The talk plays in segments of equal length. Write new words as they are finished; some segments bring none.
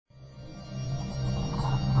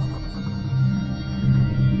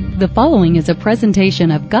The following is a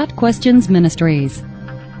presentation of Got Questions Ministries.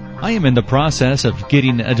 I am in the process of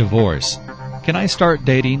getting a divorce. Can I start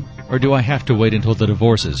dating, or do I have to wait until the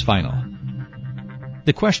divorce is final?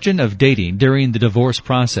 The question of dating during the divorce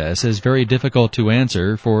process is very difficult to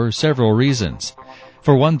answer for several reasons.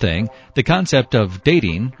 For one thing, the concept of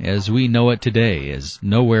dating, as we know it today, is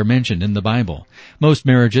nowhere mentioned in the Bible. Most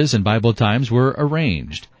marriages in Bible times were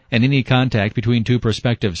arranged, and any contact between two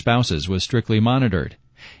prospective spouses was strictly monitored.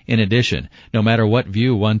 In addition, no matter what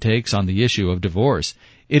view one takes on the issue of divorce,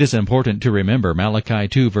 it is important to remember Malachi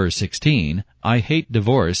 2 verse 16, "I hate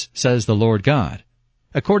divorce, says the Lord God."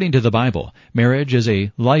 According to the Bible, marriage is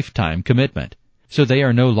a lifetime commitment. So they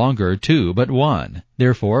are no longer two but one.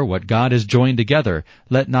 Therefore, what God has joined together,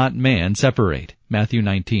 let not man separate. Matthew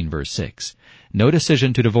 19 verse 6. No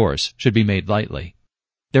decision to divorce should be made lightly.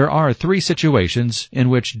 There are three situations in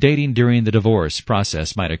which dating during the divorce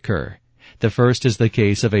process might occur. The first is the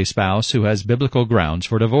case of a spouse who has biblical grounds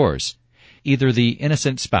for divorce. Either the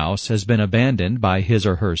innocent spouse has been abandoned by his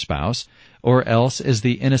or her spouse, or else is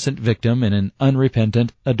the innocent victim in an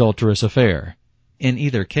unrepentant, adulterous affair. In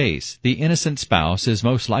either case, the innocent spouse is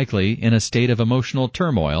most likely in a state of emotional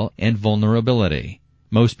turmoil and vulnerability.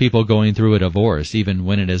 Most people going through a divorce, even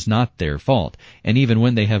when it is not their fault, and even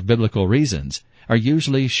when they have biblical reasons, are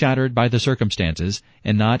usually shattered by the circumstances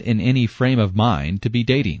and not in any frame of mind to be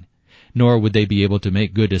dating. Nor would they be able to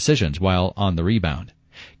make good decisions while on the rebound.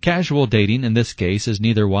 Casual dating in this case is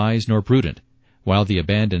neither wise nor prudent. While the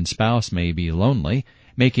abandoned spouse may be lonely,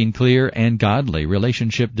 making clear and godly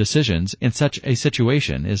relationship decisions in such a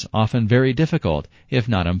situation is often very difficult, if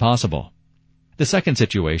not impossible. The second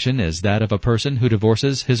situation is that of a person who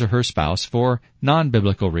divorces his or her spouse for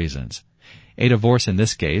non-biblical reasons. A divorce in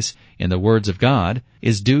this case, in the words of God,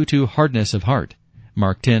 is due to hardness of heart.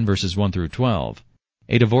 Mark 10 verses 1 through 12.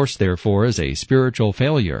 A divorce, therefore, is a spiritual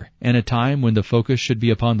failure and a time when the focus should be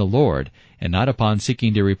upon the Lord and not upon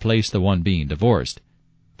seeking to replace the one being divorced.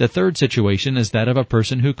 The third situation is that of a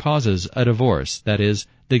person who causes a divorce, that is,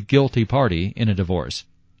 the guilty party in a divorce.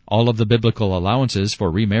 All of the biblical allowances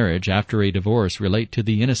for remarriage after a divorce relate to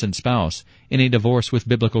the innocent spouse in a divorce with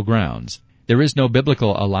biblical grounds. There is no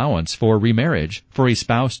biblical allowance for remarriage for a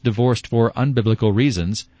spouse divorced for unbiblical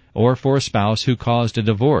reasons, or for a spouse who caused a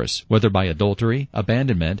divorce, whether by adultery,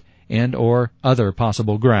 abandonment, and or other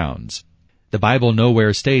possible grounds. The Bible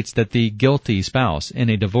nowhere states that the guilty spouse in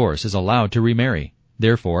a divorce is allowed to remarry.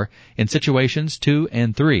 Therefore, in situations 2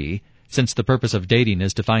 and 3, since the purpose of dating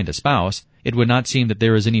is to find a spouse, it would not seem that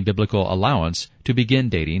there is any biblical allowance to begin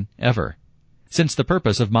dating ever. Since the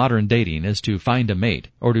purpose of modern dating is to find a mate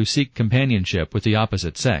or to seek companionship with the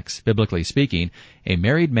opposite sex, biblically speaking, a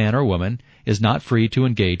married man or woman is not free to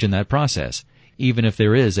engage in that process, even if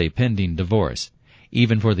there is a pending divorce.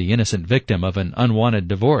 Even for the innocent victim of an unwanted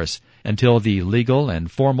divorce, until the legal and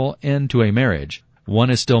formal end to a marriage, one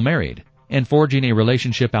is still married, and forging a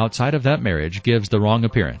relationship outside of that marriage gives the wrong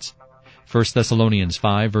appearance. 1 Thessalonians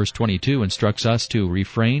 5 verse 22 instructs us to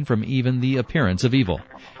refrain from even the appearance of evil.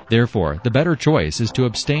 Therefore, the better choice is to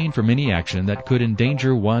abstain from any action that could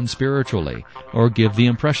endanger one spiritually or give the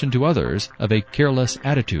impression to others of a careless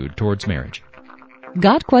attitude towards marriage.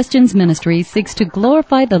 Got Questions Ministry seeks to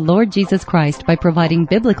glorify the Lord Jesus Christ by providing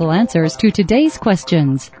biblical answers to today's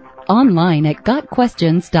questions. Online at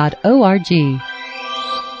gotquestions.org.